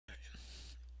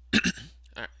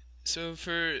So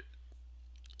for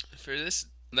this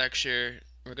lecture,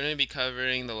 we're going to be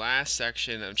covering the last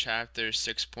section of chapter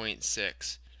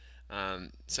 6.6.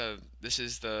 So this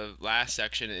is the last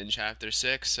section in chapter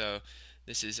 6. So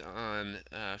this is on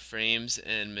frames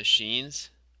and machines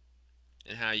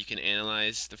and how you can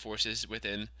analyze the forces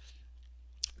within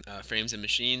frames and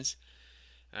machines.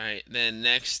 All right, then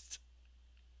next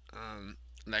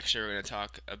lecture we're going to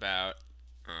talk about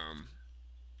um,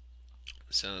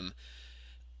 some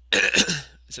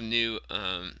some new.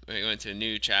 We're going to go into a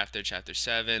new chapter, chapter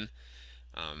 7.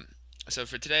 Um, so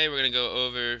for today, we're going to go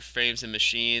over frames and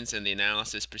machines and the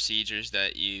analysis procedures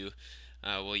that you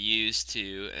will use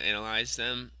to analyze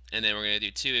them, and then we're going to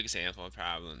do two example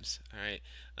problems. All right.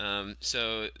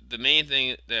 So the main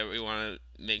thing that we want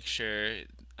to make sure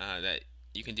that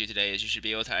you can do today is you should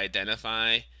be able to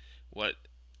identify what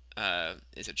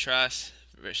is a truss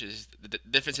versus the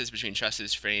differences between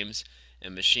trusses, frames,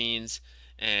 and machines,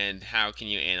 and how can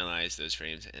you analyze those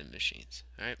frames and machines.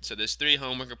 All right, so there's three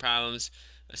homework problems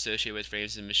associated with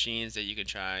frames and machines that you can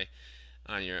try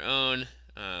on your own,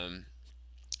 and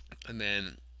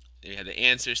then you have the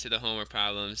answers to the homework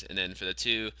problems, and then for the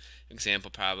two example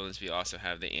problems, we also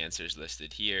have the answers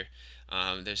listed here.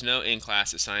 There's no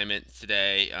in-class assignment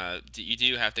today. You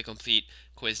do have to complete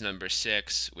quiz number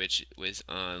 6, which was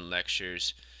on uh,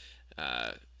 lectures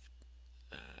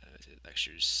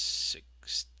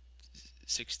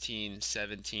 16,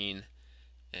 17,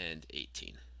 and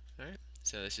 18. All right.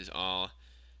 So this is all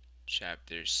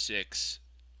chapter 6,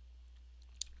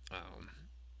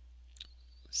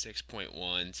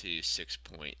 6.1 to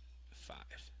 6.5.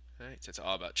 All right. So it's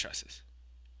all about trusses.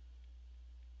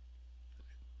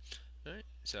 All right.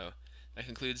 So that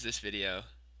concludes this video,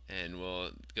 and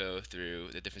we'll go through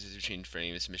the differences between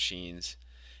frames, machines,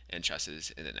 and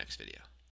trusses in the next video.